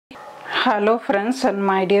Hello friends and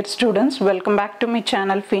my dear students, welcome back to my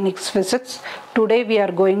channel Phoenix Physics. Today we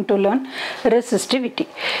are going to learn resistivity.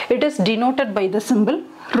 It is denoted by the symbol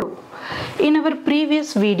ρ. In our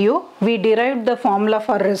previous video, we derived the formula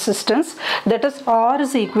for resistance, that is R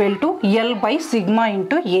is equal to L by sigma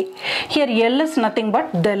into A. Here L is nothing but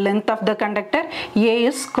the length of the conductor, A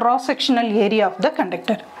is cross-sectional area of the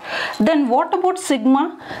conductor. Then what about sigma?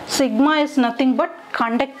 Sigma is nothing but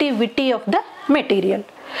conductivity of the material.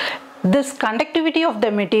 This conductivity of the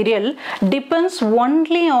material depends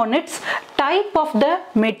only on its type of the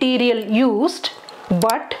material used,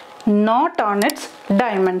 but not on its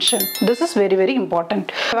dimension. This is very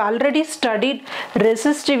important. I have already studied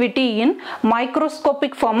resistivity in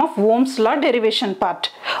microscopic form of Ohm's law derivation part.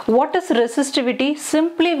 What is resistivity?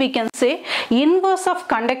 Simply we can say inverse of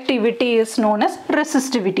conductivity is known as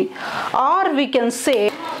resistivity, or we can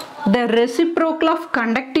say the reciprocal of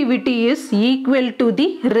conductivity is equal to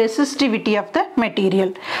the resistivity of the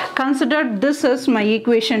material. Consider this as my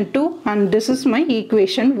equation 2 and this is my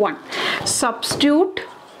equation 1. Substitute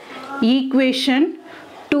equation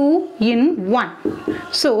 2 in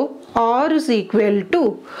 1. So R is equal to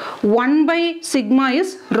 1 by sigma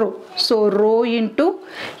is rho. So rho into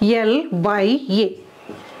L by A.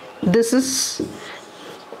 This is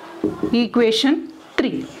equation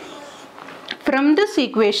 3. From this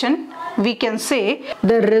equation, we can say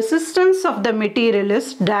the resistance of the material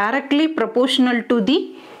is directly proportional to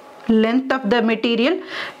the length of the material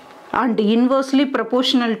and inversely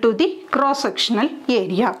proportional to the cross-sectional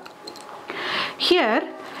area. Here,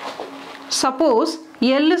 suppose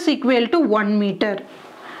L is equal to 1 meter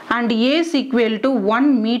and A is equal to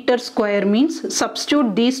 1 meter square, means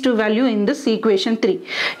substitute these two values in this equation 3.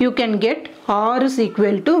 You can get R is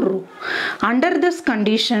equal to rho. Under this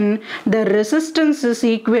condition, the resistance is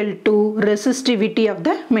equal to resistivity of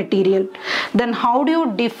the material. Then how do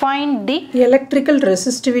you define the electrical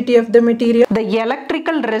resistivity of the material? The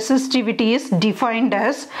electrical resistivity is defined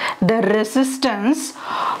as the resistance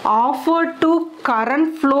offered to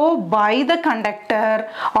current flow by the conductor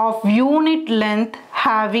of unit length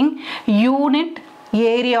having unit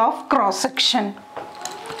area of cross section.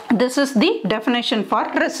 This is the definition for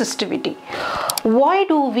resistivity. Why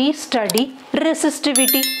do we study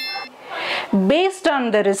resistivity? Based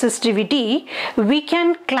on the resistivity, we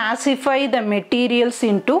can classify the materials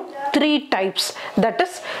into 3 types, that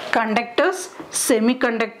is conductors,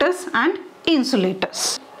 semiconductors and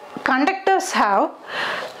insulators. Conductors have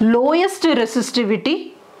lowest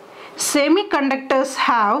resistivity. Semiconductors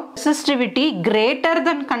have resistivity greater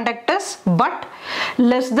than conductors but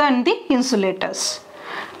less than the insulators.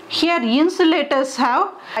 Here insulators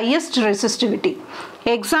have highest resistivity.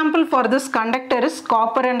 Example for this conductor is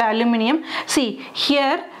copper and aluminium. See,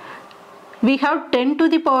 here we have 10 to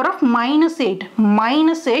the power of minus 8.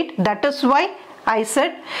 Minus 8, that is why I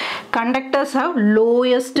said conductors have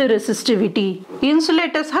lowest resistivity.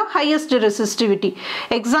 Insulators have highest resistivity.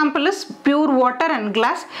 Example is pure water and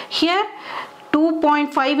glass. Here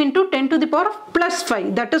 2.5 into 10 to the power of plus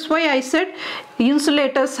 5. That is why I said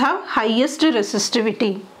insulators have highest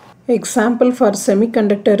resistivity. Example for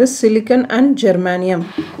semiconductor is silicon and germanium.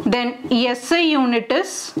 Then SI unit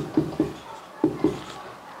is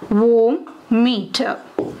ohm meter.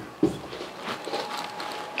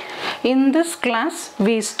 In this class,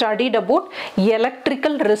 we studied about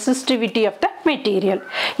electrical resistivity of the material.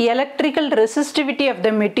 Electrical resistivity of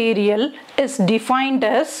the material is defined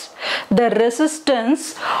as the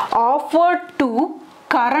resistance offered to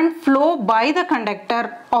current flow by the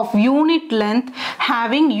conductor of unit length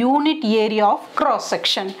having unit area of cross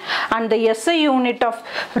section, and the SI unit of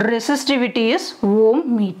resistivity is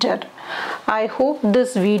ohm meter. I hope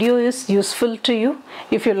this video is useful to you.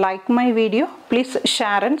 If you like my video, please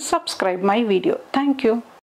share and subscribe my video. Thank you.